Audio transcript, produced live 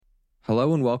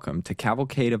Hello and welcome to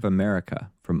Cavalcade of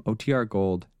America from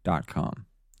OTRGold.com.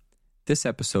 This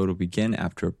episode will begin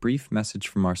after a brief message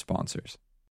from our sponsors.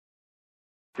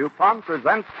 DuPont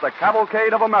presents the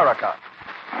Cavalcade of America.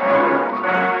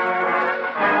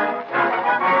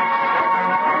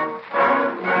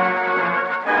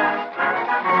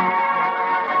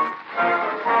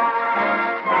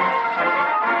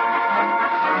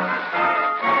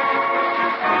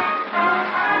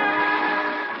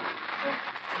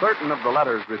 Certain of the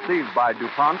letters received by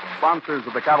DuPont, sponsors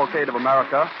of the Cavalcade of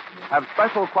America, have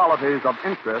special qualities of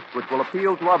interest which will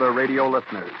appeal to other radio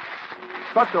listeners.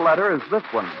 Such a letter is this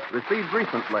one, received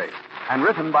recently, and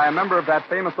written by a member of that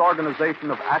famous organization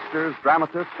of actors,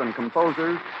 dramatists, and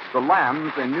composers, the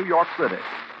Lambs in New York City.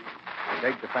 I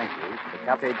beg to thank you for the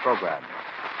Cavalcade program.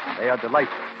 They are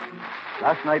delightful.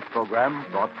 Last night's program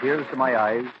brought tears to my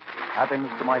eyes,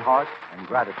 happiness to my heart, and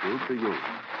gratitude to you.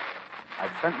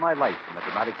 I've spent my life in the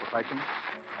dramatic profession,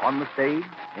 on the stage,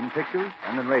 in pictures,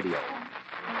 and in radio.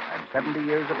 I'm 70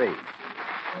 years of age.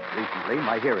 Recently,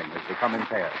 my hearing has become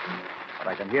impaired. But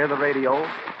I can hear the radio,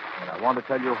 and I want to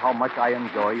tell you how much I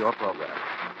enjoy your program.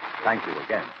 Thank you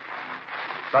again.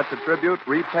 Such a tribute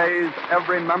repays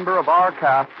every member of our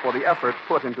cast for the effort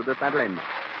put into this entertainment.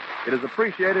 It is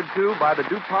appreciated, too, by the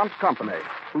DuPont Company,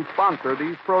 who sponsor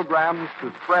these programs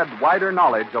to spread wider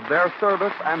knowledge of their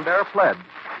service and their pledge.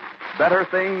 Better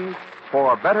things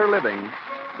for better living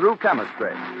through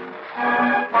chemistry.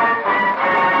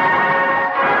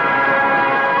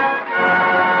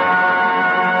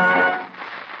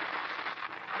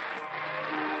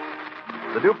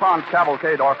 The DuPont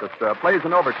Cavalcade Orchestra plays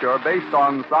an overture based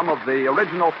on some of the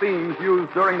original themes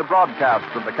used during the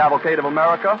broadcasts of the Cavalcade of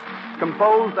America,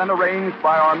 composed and arranged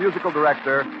by our musical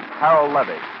director, Harold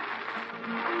Levy.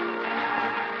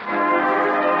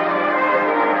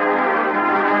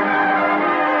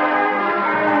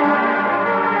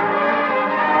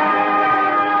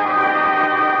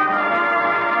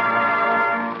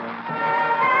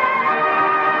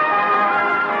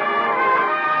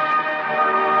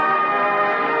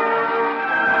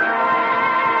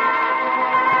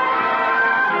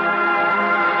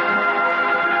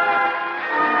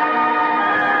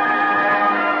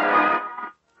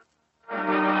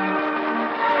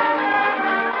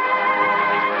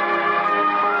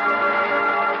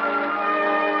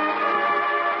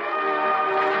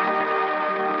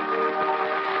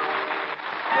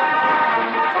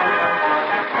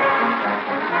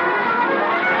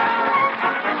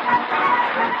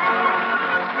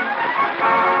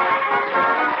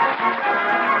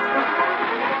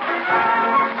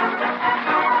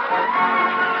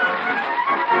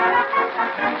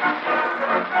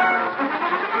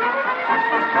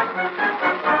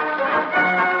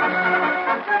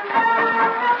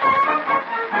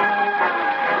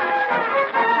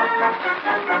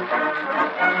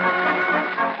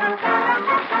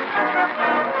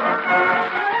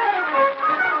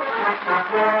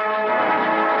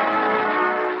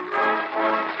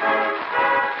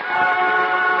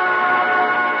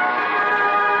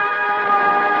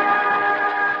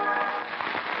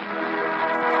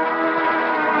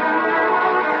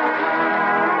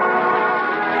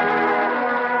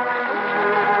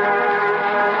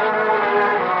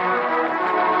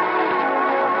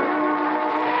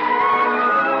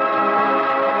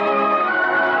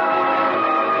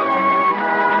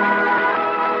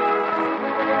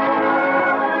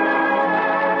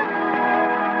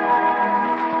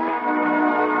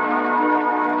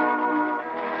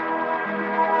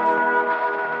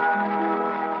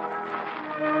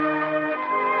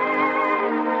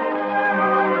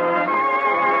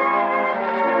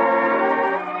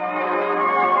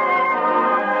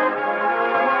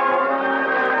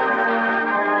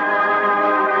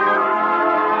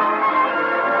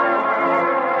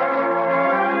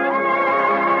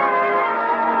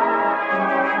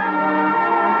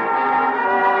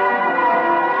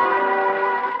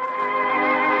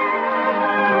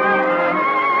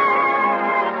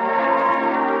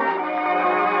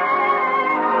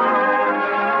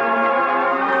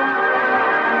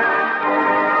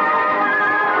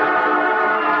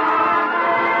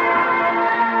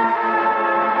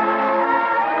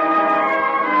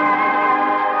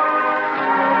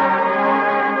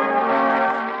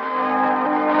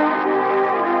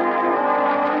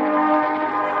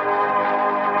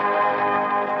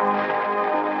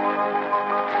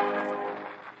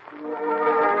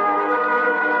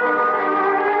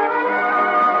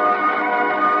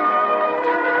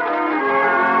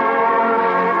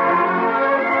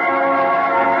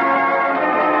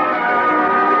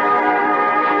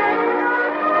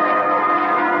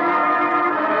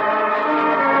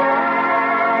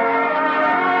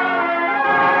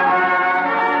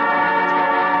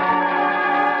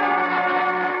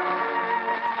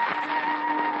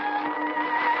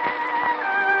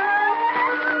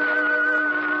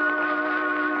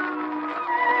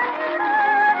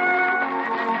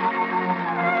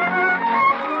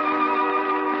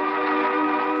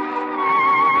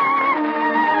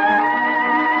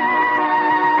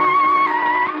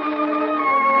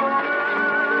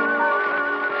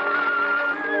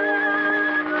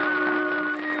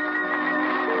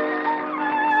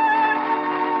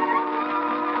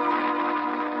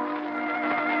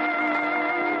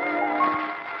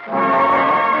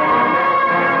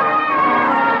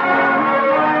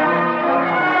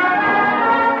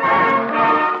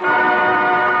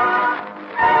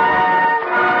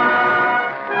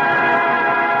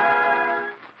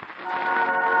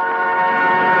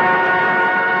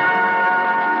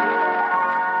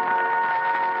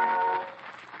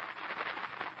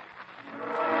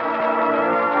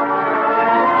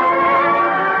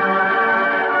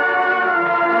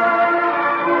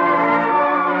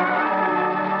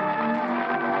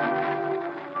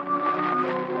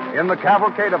 the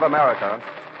cavalcade of America,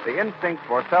 the instinct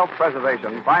for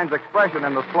self-preservation finds expression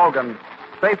in the slogan,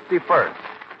 safety first,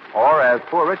 or as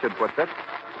Poor Richard puts it,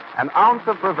 an ounce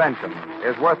of prevention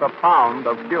is worth a pound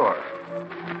of cure.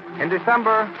 In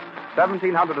December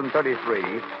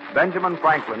 1733, Benjamin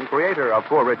Franklin, creator of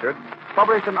Poor Richard,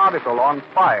 published an article on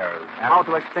fires and how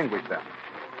to extinguish them.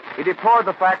 He deplored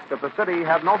the fact that the city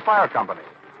had no fire company.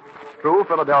 True,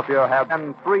 Philadelphia had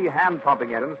 3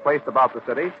 hand-pumping engines placed about the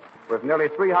city with nearly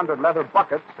 300 leather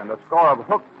buckets and a score of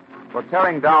hooks for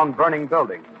tearing down burning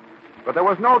buildings. But there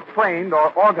was no trained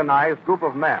or organized group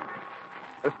of men.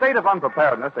 The state of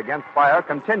unpreparedness against fire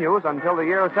continues until the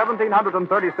year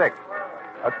 1736,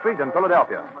 a street in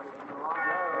Philadelphia.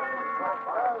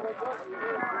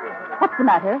 What's the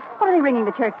matter? What are they ringing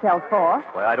the church bells for?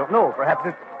 Well, I don't know. Perhaps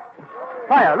it's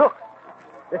fire. Look.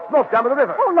 There's smoke down by the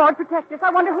river. Oh, Lord, protect us.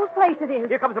 I wonder whose place it is.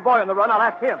 Here comes a boy on the run. I'll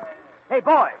ask him. Hey,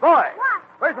 boy. What?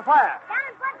 Where's the fire? Down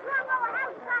in front of our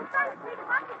house on Front Street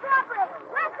above the drawbridge.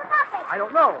 Where's the bucket? I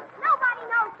don't know. Nobody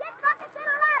knows. Get buckets in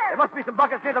a ladder. There must be some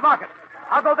buckets near the market.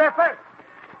 I'll go there first.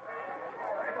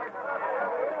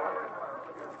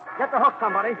 Get the hook,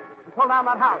 somebody, and pull down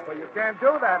that house. Well, you can't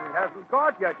do that. It hasn't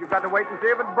caught yet. You've got to wait and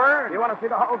see if it burns. You want to see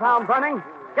the whole town burning?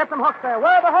 Get some hooks there.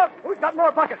 Where are the hooks? Who's got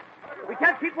more buckets? We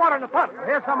can't keep water in the pump.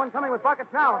 Here's someone coming with buckets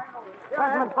now.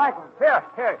 Benjamin Franklin.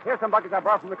 Here's some buckets I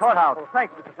brought from the courthouse. Oh,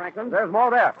 thanks, Mr. Franklin. There's more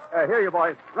there. Here, you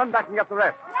boys. Run back and get the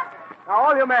rest. Now,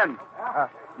 all you men,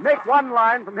 make one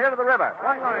line from here to the river.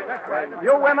 One line, that's right.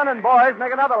 You women and boys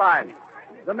make another line.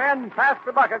 The men pass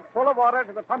the buckets full of water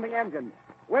to the pumping engine.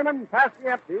 Women pass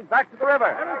the empties back to the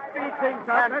river.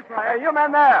 That's right. You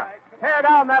men there, tear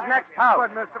down that next house.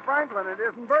 But, Mr. Franklin, it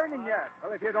isn't burning yet.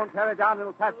 Well, if you don't tear it down,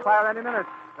 it'll catch fire any minute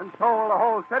and toll the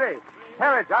whole city.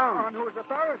 Tear it down. On whose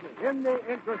authority? In the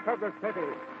interest of the city.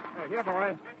 Here,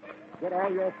 boy. Get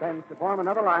all your friends to form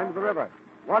another line to the river.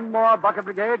 One more bucket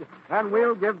brigade, and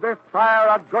we'll give this fire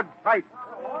a good fight.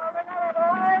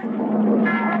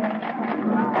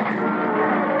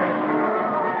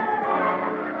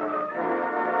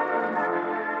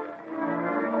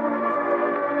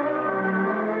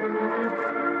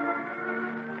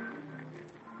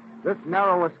 This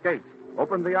narrow escape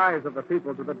opened the eyes of the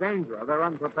people to the danger of their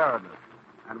unpreparedness.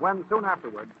 And when, soon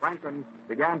afterward, Franklin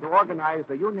began to organize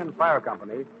the Union Fire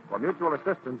Company for mutual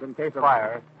assistance in case of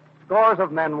fire, scores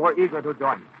of men were eager to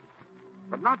join him.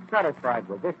 But not satisfied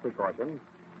with this precaution,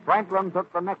 Franklin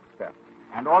took the next step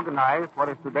and organized what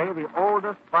is today the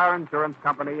oldest fire insurance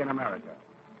company in America.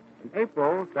 In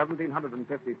April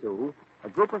 1752, a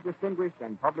group of distinguished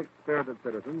and public-spirited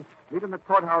citizens meet in the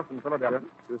courthouse in Philadelphia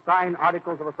to sign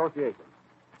articles of association.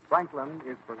 Franklin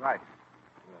is presiding.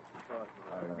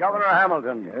 Governor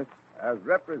Hamilton, yes, as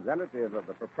representative of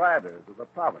the proprietors of the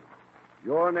province,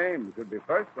 your name should be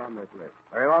first on this list.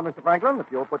 Very well, Mr. Franklin. If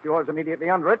you'll put yours immediately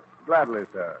under it. Gladly,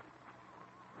 sir.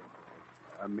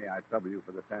 May I trouble you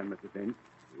for the pen, Mr. Finch?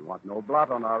 We want no blot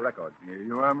on our record. Here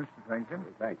you are, Mr. Franklin.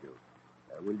 Thank you.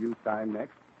 Will you sign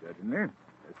next? Certainly.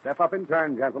 Step up in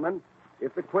turn, gentlemen.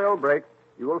 If the quill breaks,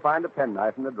 you will find a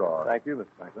penknife in the drawer. Thank you, Mr.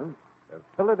 Franklin. The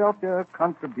Philadelphia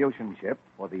Contribution Ship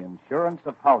for the Insurance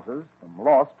of Houses from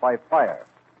Loss by Fire.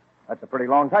 That's a pretty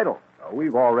long title.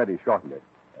 We've already shortened it.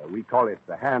 We call it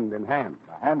the Hand in Hand.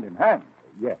 The Hand in Hand?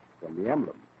 Yes, from the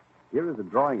emblem. Here is a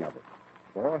drawing of it.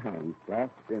 4 hands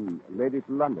clasped in Lady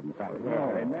to London fashion.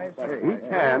 Very nice. Each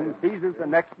hand seizes the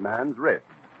next man's wrist.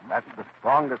 That's the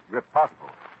strongest grip possible.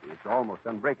 It's almost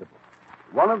unbreakable.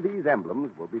 One of these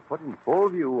emblems will be put in full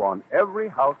view on every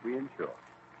house we insure.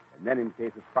 And then in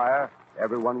case of fire,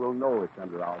 everyone will know it's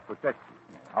under our protection.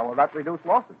 How will that reduce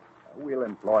losses? We'll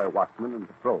employ watchmen and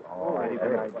patrol.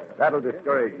 That'll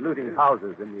discourage looting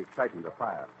houses in the excitement of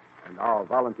fire. And our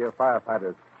volunteer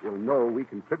firefighters will know we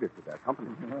contribute to their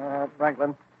company.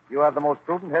 Franklin, you have the most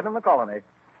prudent head in the colony.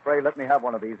 Pray let me have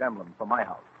one of these emblems for my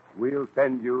house. We'll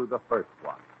send you the first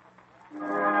one.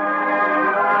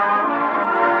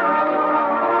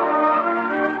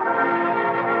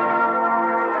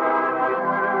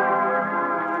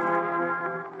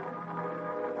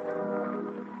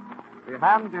 The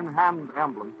hand-in-hand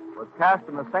emblem was cast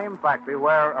in the same factory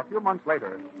where, a few months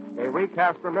later, they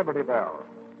recast the Liberty Bell.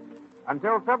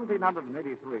 Until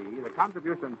 1783, the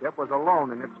contribution ship was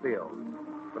alone in its field.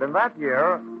 But in that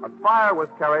year, a fire was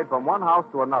carried from one house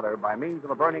to another by means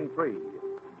of a burning tree.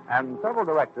 And several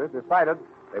directors decided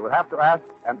they would have to ask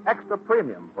an extra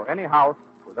premium for any house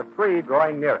with a tree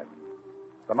growing near it.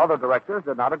 Some other directors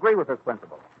did not agree with this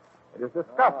principle. It is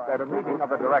discussed at a meeting of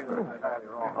the directors.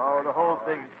 Oh, the whole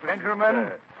thing,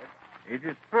 gentlemen. It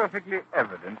is perfectly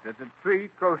evident that a tree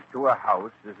close to a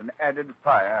house is an added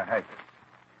fire hazard.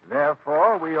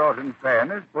 Therefore, we ought, in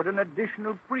fairness, put an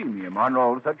additional premium on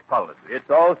all such policies. It's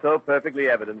also perfectly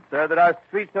evident, sir, that our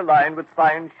streets are lined with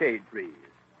fine shade trees,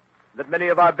 that many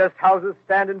of our best houses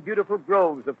stand in beautiful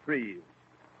groves of trees.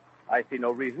 I see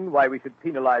no reason why we should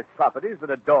penalize properties that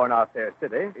adorn our fair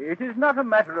city. It is not a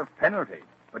matter of penalty,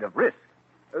 but of risk.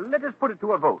 Let us put it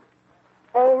to a vote.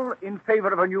 All in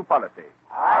favor of a new policy?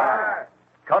 Aye.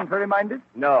 Contrary-minded?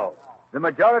 No. The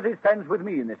majority stands with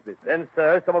me in this business. Then,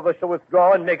 sir, some of us shall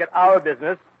withdraw and make it our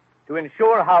business to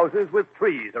insure houses with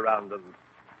trees around them.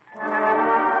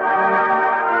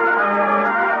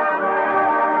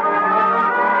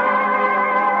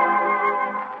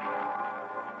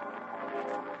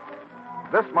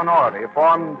 This minority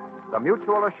formed the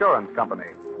Mutual Assurance Company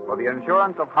for the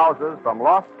insurance of houses from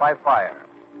loss by fire,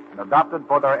 and adopted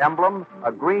for their emblem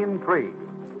a green tree.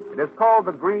 It is called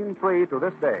the green tree to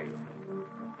this day.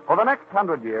 For the next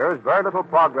 100 years, very little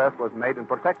progress was made in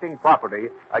protecting property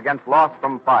against loss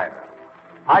from fire.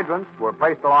 Hydrants were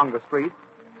placed along the streets,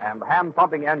 and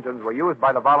hand-pumping engines were used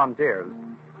by the volunteers.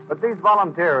 But these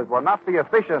volunteers were not the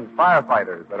efficient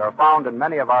firefighters that are found in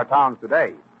many of our towns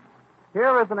today.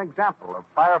 Here is an example of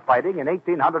firefighting in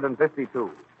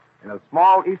 1852 in a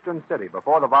small eastern city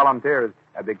before the volunteers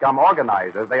had become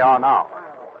organized as they are now.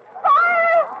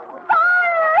 Fire!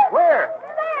 Fire! Where?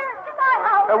 There, in my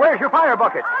house. Where's your fire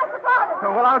bucket? I forgot it.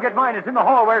 Well, I'll get mine. It's in the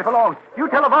hall where it belongs. You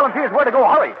tell the volunteers where to go.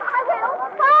 Hurry. I will.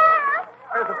 Fire!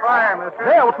 Where's the fire, mister?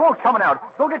 There, the smoke's coming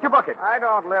out. Go get your bucket. I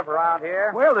don't live around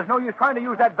here. Well, there's no use trying to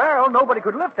use that barrel. Nobody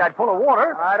could lift that full of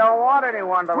water. I don't want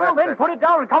anyone to Well, lift then it. put it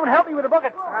down and come and help me with the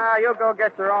bucket. Ah, you go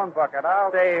get your own bucket. I'll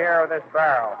stay here with this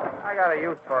barrel. I got a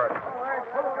use for it.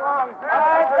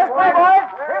 This way, boys.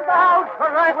 Here's the house.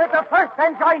 All right, with the first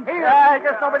engine here. I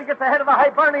guess nobody gets ahead of the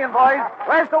Hibernian boys.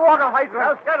 Where's the water hydrant?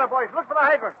 Now, scatter, boys. Look for the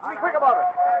hydrant. Be quick about it.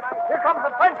 Here comes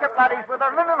the friendship laddies with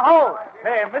their linen hose.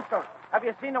 Hey, mister, have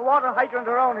you seen a water hydrant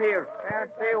around here?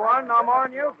 Can't see one no more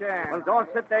than you can. Well, don't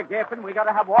sit there gaping. We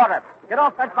gotta have water. Get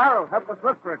off that barrel. Help us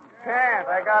look for it. Can't.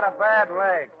 I got a bad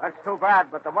leg. That's too bad,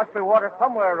 but there must be water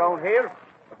somewhere around here.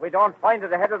 If we don't find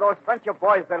it ahead of those friendship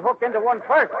boys, they'll hook into one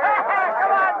first. Come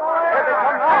on, boys. Here they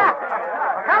come now.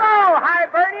 Hello,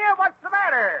 Hibernia. What's the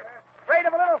matter? Afraid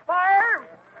of a little fire?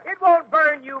 It won't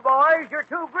burn you, boys. You're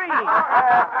too green.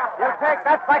 You'll take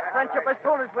that back, friendship, as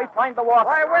soon as we find the water.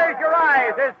 Why, where's your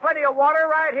eyes? There's plenty of water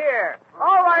right here.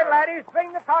 All right, laddies,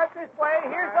 swing the cart this way.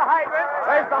 Here's the hydrant.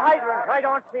 Where's the hydrant? I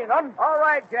don't see none. All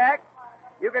right, Jack.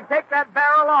 You can take that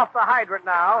barrel off the hydrant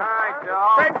now. All right,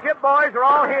 Joe. Friendship boys are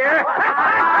all here.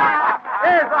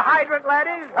 There's the hydrant,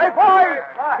 laddies. Hey, boys!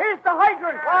 Here's the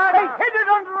hydrant. They hid it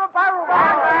under a barrel.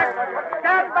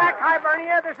 Stand back,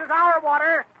 Hibernia. This is our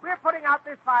water. We're putting out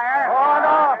this fire. Oh,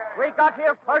 no. We got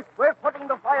here first. We're putting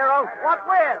the fire out. What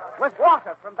with? With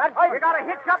water from that hydrant. We got to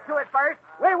hitch up to it first.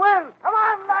 We will. Come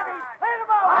on, laddies. Clear the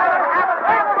boat.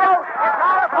 Clear the boat. It's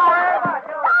our fire.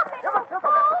 Stop it, you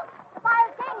fool! The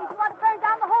fire's gaining. You want to burn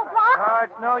down the whole block? Oh,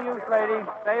 it's no use, lady.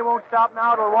 They won't stop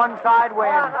now till one side wins.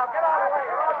 Now, get out of the way.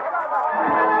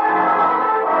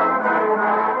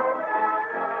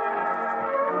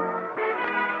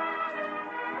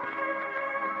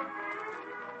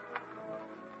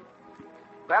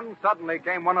 Then suddenly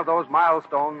came one of those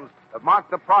milestones that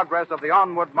marked the progress of the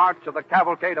onward march of the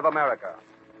Cavalcade of America.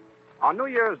 On New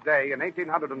Year's Day in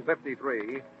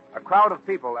 1853, a crowd of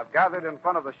people have gathered in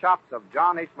front of the shops of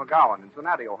John H. McGowan in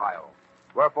Cincinnati, Ohio,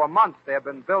 where for months they have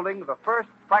been building the first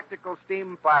practical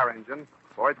steam fire engine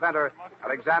for inventor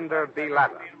Alexander B.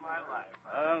 Latta.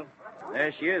 Well,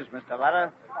 there she is, Mr.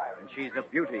 Latta, and she's a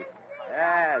beauty.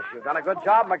 Yes, you've done a good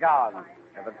job, McGowan.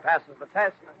 If it passes the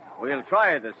test. We'll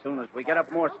try it as soon as we get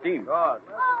up more steam. Good. Oh,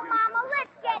 Mama,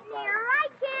 let's get nearer. I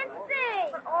can't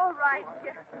see. All right.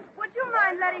 Would you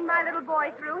mind letting my little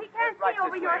boy through? He can't see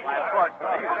over your head.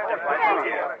 Thank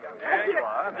you.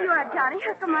 Here you are, Johnny.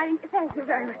 Come on. Thank you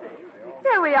very much.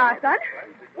 There we are, son.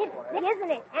 It's big,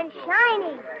 isn't it? And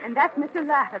shiny. And that's Mr.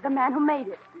 Latta, the man who made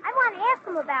it. I want to ask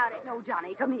him about it. No,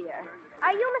 Johnny, come here.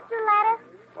 Are you Mr. Latta?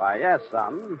 Why, yes,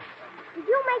 son. Did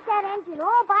you make that engine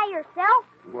all by yourself?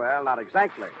 Well, not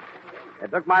exactly. It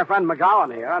took my friend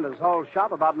McGowan here and his whole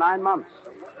shop about 9 months.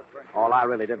 All I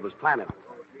really did was plan it.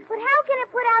 But how can it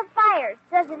put out fires?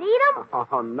 Does it eat them?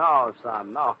 Oh, no,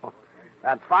 son, no.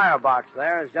 That firebox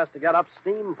there is just to get up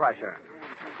steam pressure.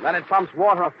 Then it pumps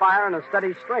water afire in a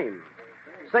steady stream.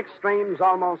 6 streams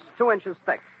almost 2 inches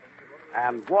thick.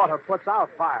 And water puts out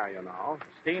fire, you know.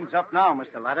 Steam's up now,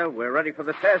 Mr. Latta. We're ready for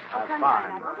the test. That's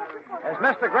fine. Is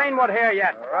Mr. Greenwood here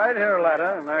yet? Right here,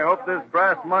 Latta, and I hope this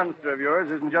brass monster of yours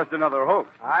isn't just another hoax.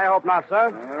 I hope not, sir.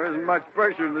 There isn't much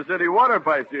pressure in the city water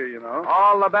pipes here, you know.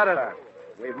 All the better, sir.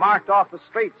 We've marked off the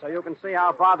street so you can see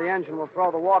how far the engine will throw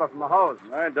the water from the hose.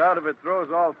 I doubt if it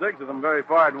throws all 6 of them very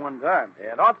far at one time.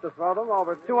 It ought to throw them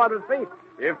over 200 feet.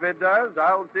 If it does,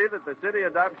 I'll see that the city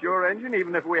adopts your engine,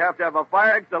 even if we have to have a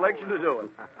fire extinction to do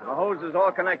it. The hose is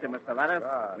all connected, Mr. Leonard.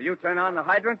 Ah. Will you turn on the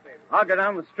hydrant? I'll go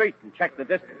down the street and check the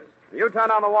distance. You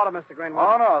turn on the water, Mr. Greenwood.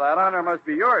 Oh, no, that honor must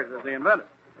be yours as the inventor.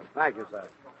 Thank you, sir.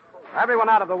 Everyone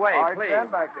out of the way, All right, please.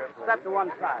 stand back there. Step to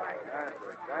one side.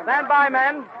 Stand by,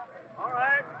 men. All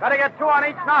right. Better get 2 on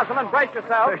each nozzle and brace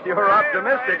yourselves. You're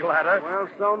optimistic, ladder. Well,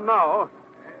 so no.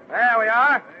 There we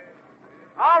are.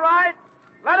 All right.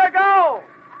 Let her go.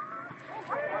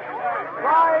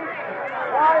 Why,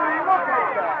 look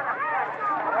at that.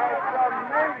 That's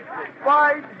amazing.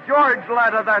 By George,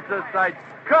 ladder, that's a sight.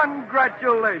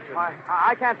 Congratulations.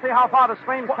 I can't see how far the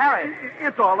streams carry.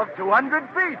 It's all of 200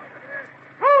 feet.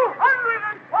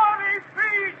 240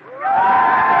 feet!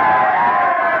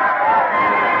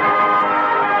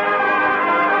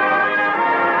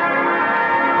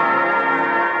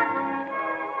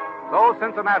 So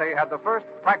Cincinnati had the first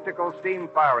practical steam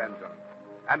fire engine.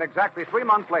 And exactly 3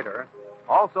 months later,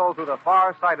 also through the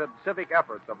far-sighted civic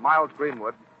efforts of Miles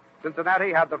Greenwood,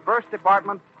 Cincinnati had the first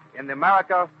department in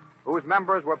America whose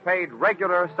members were paid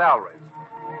regular salaries.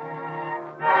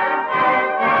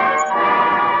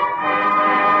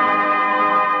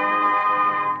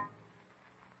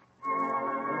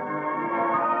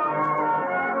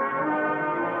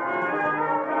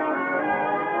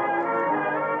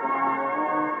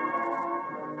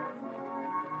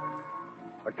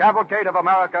 The Cavalcade of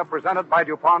America, presented by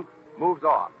DuPont, moves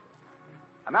on.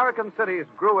 American cities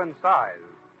grew in size,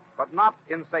 but not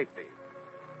in safety.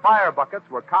 Fire buckets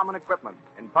were common equipment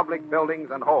in public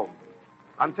buildings and homes,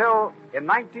 until in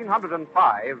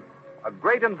 1905, a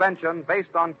great invention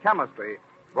based on chemistry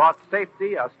brought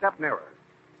safety a step nearer.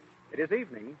 It is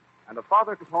evening, and a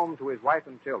father comes home to his wife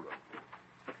and children.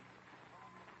 Is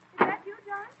that you,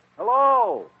 John?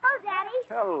 Hello. Oh, Daddy.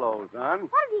 Hello, son.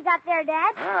 What have you got there,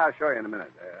 Dad? I'll show you in a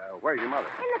minute. Where's your mother?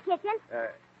 In the kitchen.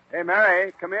 Hey,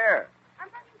 Mary, come here. I'm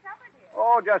making supper, dear.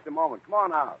 Oh, just a moment. Come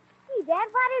on out. Gee, Dad,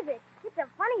 what is it? It's a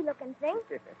funny-looking thing.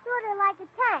 Sort of like a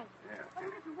tank. What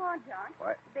is it you want, John?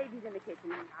 What? The baby's in the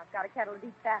kitchen. I've got a kettle of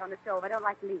deep fat on the stove. I don't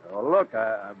like to leave it. Oh, look,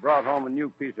 I brought home a new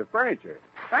piece of furniture.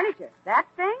 Furniture? That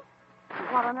thing?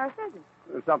 What on earth is it?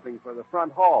 There's something for the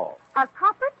front hall. A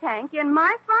copper tank in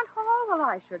my front hall? Well,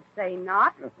 I should say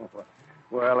not.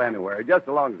 Well, anyway, just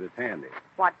as long as it's handy.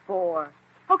 What for?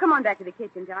 Oh, come on back to the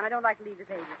kitchen, John. I don't like to leave the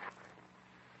baby.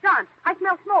 John, I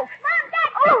smell smoke. Mom,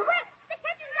 Dad, Oh! quick! The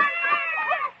kitchen's on fire!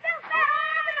 There's still fat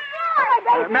all over the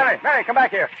floor! Mary, come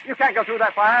back here. You can't go through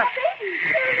that fire. Baby!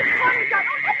 Baby, John.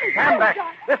 Oh, let me Stand go, back.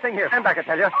 John. This thing here. Stand back, I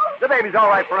tell you. The baby's all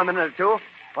right for a minute or two.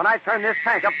 When I turn this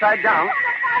tank upside down... The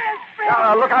fire's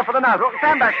spreading. Look out for the nozzle.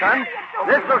 Stand back, son.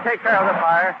 This will take care of the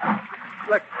fire.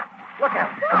 Look at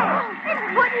it. It's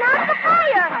putting out the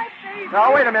fire!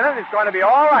 Now, wait a minute. It's going to be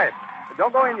all right. But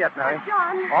don't go in yet, Mary.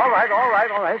 John. All right.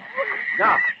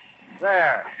 Now,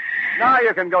 there. Now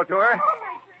you can go to her. Oh,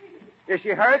 my baby. Is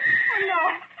she hurt?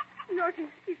 Oh, no,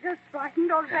 she's just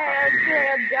frightened. Oh,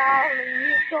 there,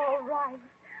 darling. It's all right.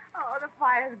 Oh, the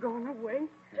fire's going away.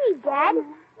 Gee, Dad,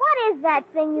 what is that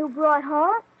thing you brought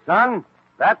home? Son,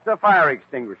 that's the fire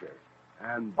extinguisher.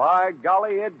 And by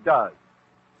golly, it does.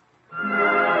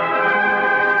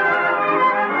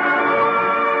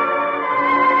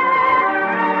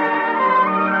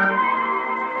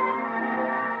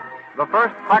 The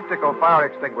first practical fire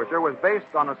extinguisher was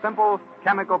based on a simple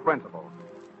chemical principle.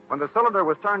 When the cylinder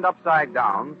was turned upside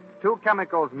down, 2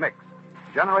 chemicals mixed,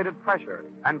 generated pressure,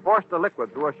 and forced the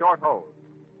liquid through a short hose.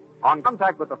 On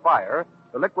contact with the fire,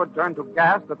 the liquid turned to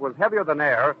gas that was heavier than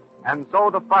air, and so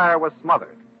the fire was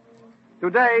smothered.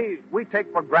 Today, we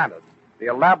take for granted the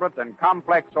elaborate and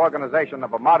complex organization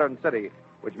of a modern city,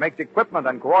 which makes equipment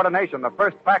and coordination the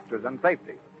first factors in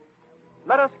safety.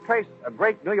 Let us trace a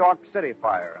great New York City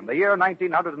fire in the year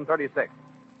 1936.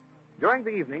 During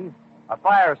the evening, a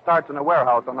fire starts in a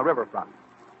warehouse on the riverfront.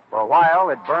 For a while,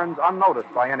 it burns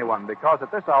unnoticed by anyone because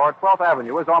at this hour, 12th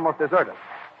Avenue is almost deserted.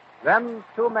 Then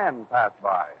 2 men pass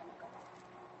by.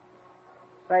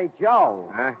 Say,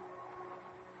 Joe, Huh?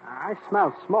 I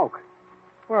smell smoke.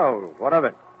 Well, what of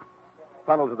it?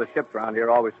 Funnels of the ships around here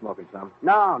are always smoking some.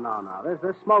 No.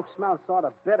 This smoke smells sort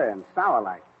of bitter and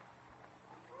sour-like.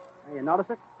 Hey, you notice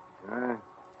it? I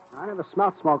never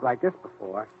smelled smoke like this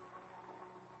before.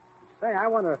 Say, I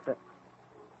wonder if it...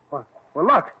 Well,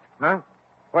 look. Huh?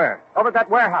 Where? Over at that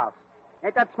warehouse.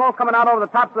 Ain't that smoke coming out over the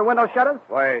tops of the window shutters?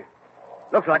 Why,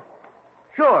 looks like...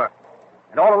 Sure.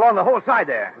 And all along the whole side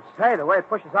there. Say, the way it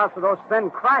pushes out through those thin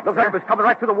cracks. Looks like it was coming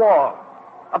right through the wall.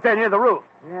 Up there near the roof.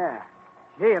 Yeah.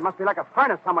 Gee, it must be like a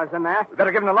furnace somewhere's in there. We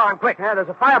better give him the alarm, quick. Yeah, there's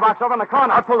a firebox over in the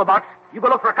corner. I'll pull the box. You go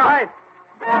look for a car. Right.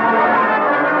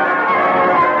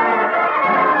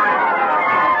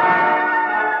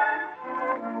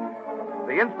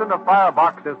 The instant a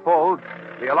firebox is pulled,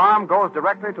 the alarm goes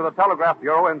directly to the Telegraph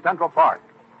Bureau in Central Park.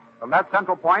 From that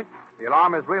central point, the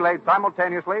alarm is relayed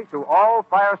simultaneously to all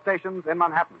fire stations in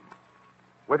Manhattan.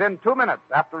 Within 2 minutes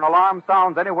after an alarm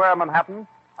sounds anywhere in Manhattan,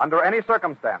 under any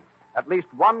circumstance, at least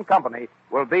one company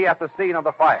will be at the scene of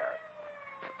the fire.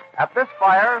 At this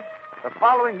fire, the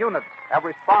following units have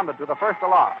responded to the first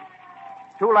alarm.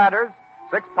 2 ladders,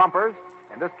 6 pumpers,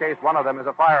 in this case one of them is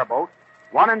a fireboat,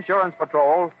 1 insurance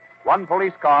patrol, 1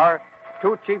 police car,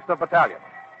 2 chiefs of battalion.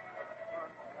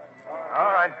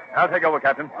 All right. I'll take over,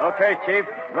 Captain. Okay, Chief.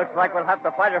 Looks like we'll have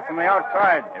to fight it from the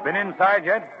outside. You been inside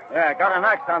yet? Yeah, got an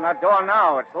axe on that door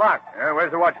now. It's locked.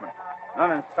 Where's the watchman?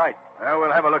 None in sight.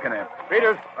 We'll have a look in there.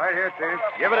 Peters. Right here, Chief.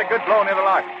 Give it a good blow near the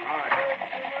lock.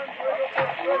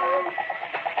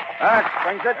 That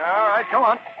brings it. All right, come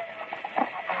on.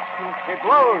 It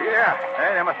blows. Yeah.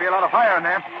 Hey, there must be a lot of fire in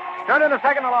there. Turn in the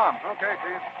second alarm. Okay,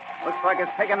 Chief. Looks like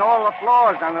it's taken all the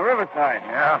floors on the riverside.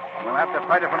 Yeah, we'll have to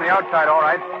fight it from the outside, all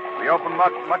right. We open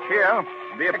much here.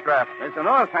 It'll be a draft. There's an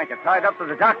oil tanker tied up to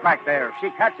the dock back there. If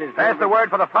she catches... Pass the word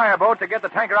for the fireboat to get the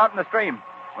tanker out in the stream.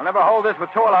 We'll never hold this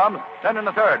with 2 alarms. Send in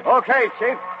the third. Okay,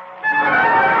 Chief.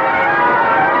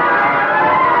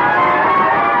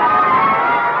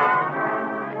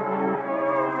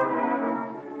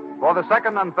 For the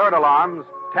second and third alarms,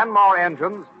 10 more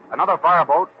engines, another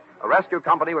fireboat, a rescue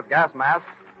company with gas masks,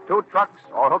 2 trucks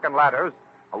or hook and ladders,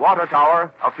 a water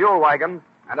tower, a fuel wagon,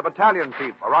 and a battalion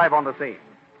chief arrive on the scene.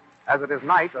 As it is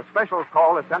night, a special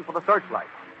call is sent for the searchlight.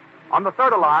 On the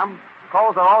third alarm,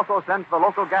 calls are also sent to the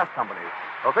local gas companies,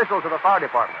 officials of the fire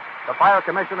department, the fire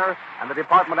commissioner, and the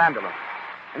department ambulance.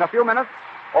 In a few minutes,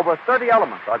 over 30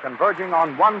 elements are converging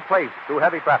on one place through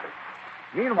heavy traffic.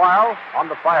 Meanwhile, on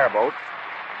the fireboat...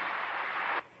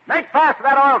 Make fast to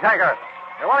that oil tanker.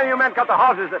 One of you men cut the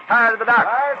hoses that tie her to the dock.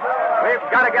 We've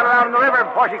got to get her out in the river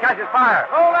before she catches fire.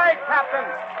 Too late, Captain.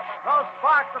 Those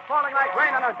sparks are falling like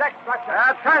rain on her deck structure.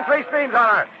 Turn 3 streams on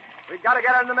her. We've got to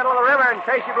get her in the middle of the river in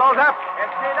case she blows up. If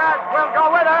she does, we'll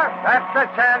go with her. That's the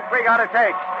chance we got to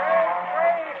take.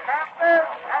 Captain,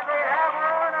 and we have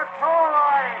her on a tow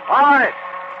line. All right.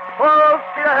 Full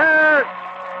speed ahead.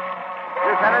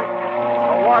 Lieutenant,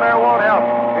 the water won't help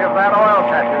if that oil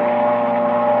catches.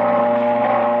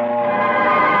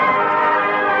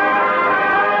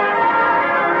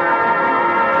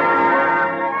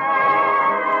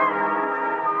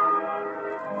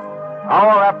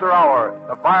 Hour after hour,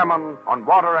 the firemen on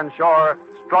water and shore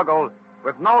struggle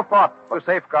with no thought to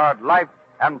safeguard life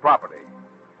and property.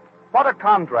 What a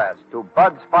contrast to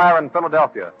Bud's fire in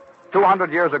Philadelphia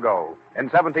 200 years ago in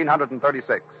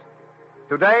 1736.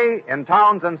 Today, in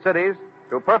towns and cities,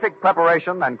 through perfect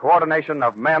preparation and coordination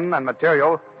of men and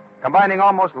material, combining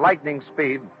almost lightning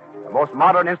speed, the most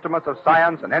modern instruments of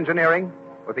science and engineering,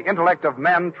 with the intellect of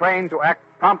men trained to act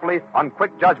promptly on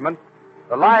quick judgment,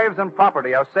 the lives and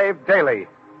property are saved daily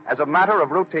as a matter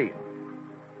of routine.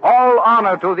 All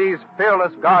honor to these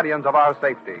fearless guardians of our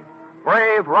safety,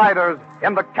 brave riders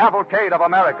in the cavalcade of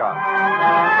America.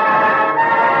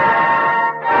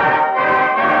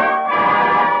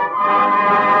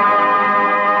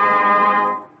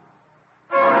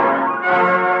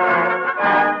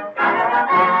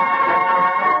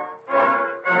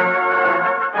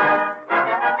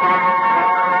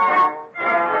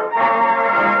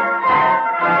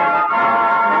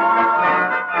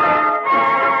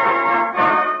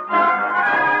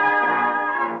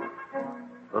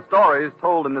 Stories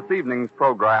told in this evening's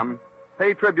program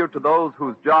pay tribute to those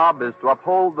whose job is to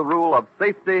uphold the rule of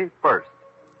safety first.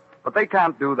 But they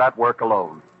can't do that work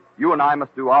alone. You and I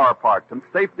must do our part to make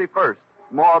safety first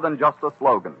more than just a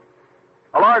slogan.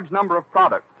 A large number of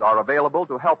products are available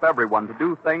to help everyone to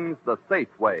do things the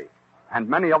safe way, and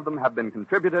many of them have been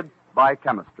contributed by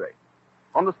chemistry.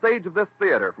 On the stage of this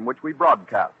theater from which we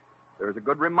broadcast, there is a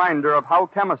good reminder of how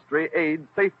chemistry aids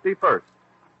safety first.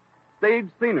 Stage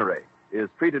scenery is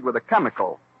treated with a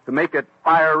chemical to make it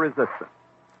fire-resistant.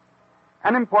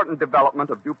 An important development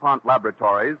of DuPont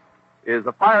Laboratories is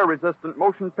a fire-resistant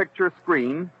motion picture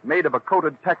screen made of a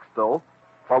coated textile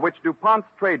for which DuPont's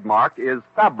trademark is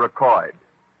Fabricoid.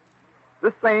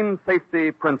 This same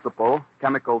safety principle,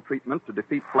 chemical treatment to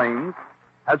defeat flames,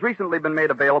 has recently been made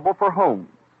available for homes.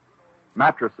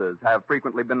 Mattresses have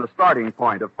frequently been the starting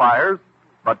point of fires,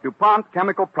 but DuPont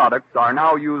chemical products are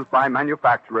now used by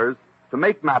manufacturers to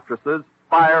make mattresses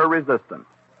fire-resistant.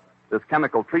 This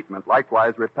chemical treatment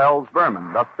likewise repels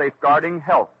vermin, thus safeguarding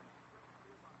health.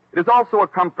 It is also a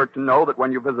comfort to know that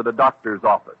when you visit a doctor's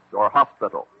office or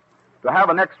hospital, to have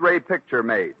an X-ray picture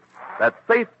made, that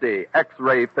safety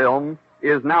X-ray film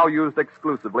is now used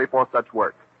exclusively for such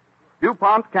work.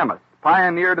 DuPont chemists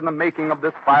pioneered in the making of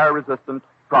this fire-resistant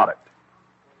product.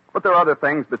 But there are other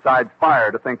things besides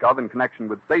fire to think of in connection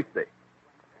with safety.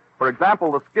 For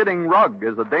example, the skidding rug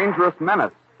is a dangerous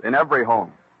menace in every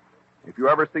home. If you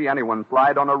ever see anyone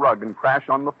slide on a rug and crash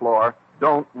on the floor,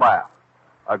 don't laugh.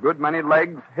 A good many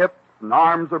legs, hips, and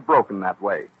arms are broken that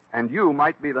way, and you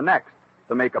might be the next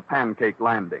to make a pancake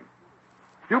landing.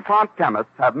 DuPont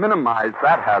chemists have minimized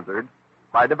that hazard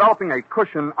by developing a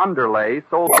cushion underlay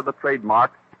sold for the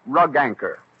trademark Rug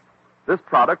Anchor. This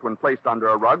product, when placed under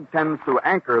a rug, tends to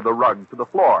anchor the rug to the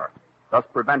floor, thus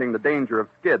preventing the danger of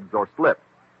skids or slips.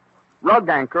 Rug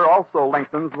Anchor also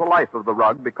lengthens the life of the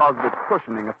rug because of its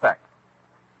cushioning effect.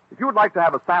 If you would like to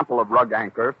have a sample of Rug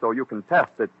Anchor so you can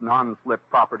test its non-slip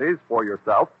properties for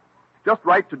yourself, just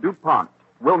write to DuPont,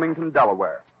 Wilmington,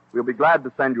 Delaware. We'll be glad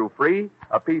to send you free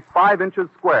a piece 5 inches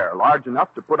square, large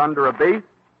enough to put under a vase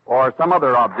or some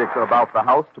other object about the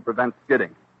house to prevent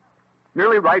skidding.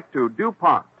 Merely write to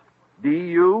DuPont,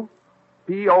 D-U-P-O-N-T,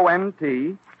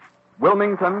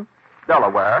 Wilmington,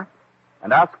 Delaware,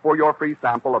 and ask for your free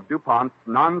sample of DuPont's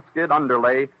non-skid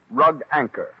underlay Rug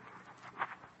Anchor.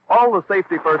 All the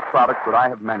Safety First products that I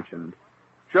have mentioned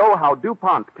show how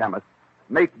DuPont chemists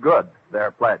make good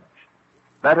their pledge.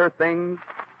 Better things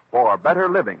for better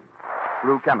living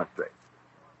through chemistry.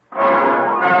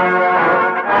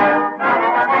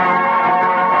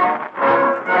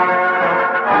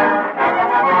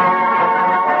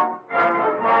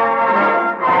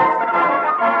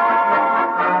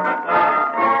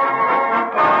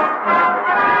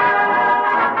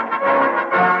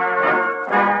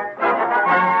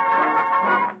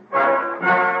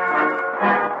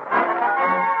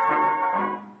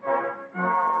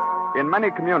 In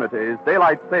many communities,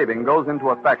 daylight saving goes into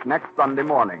effect next Sunday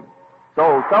morning.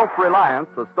 So Self-Reliance,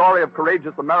 the story of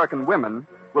courageous American women,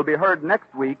 will be heard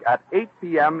next week at 8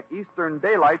 p.m. Eastern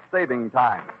Daylight Saving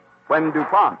Time, when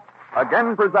DuPont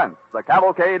again presents the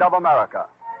Cavalcade of America.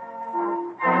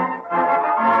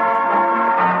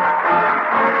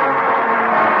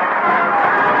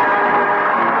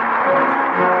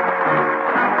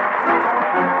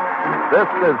 This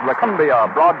is the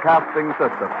Columbia Broadcasting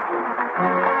System.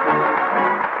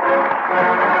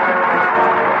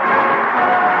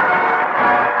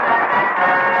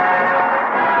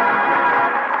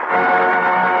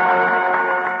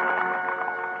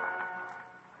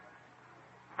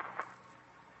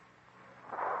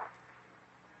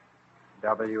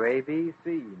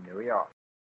 WABC, New York.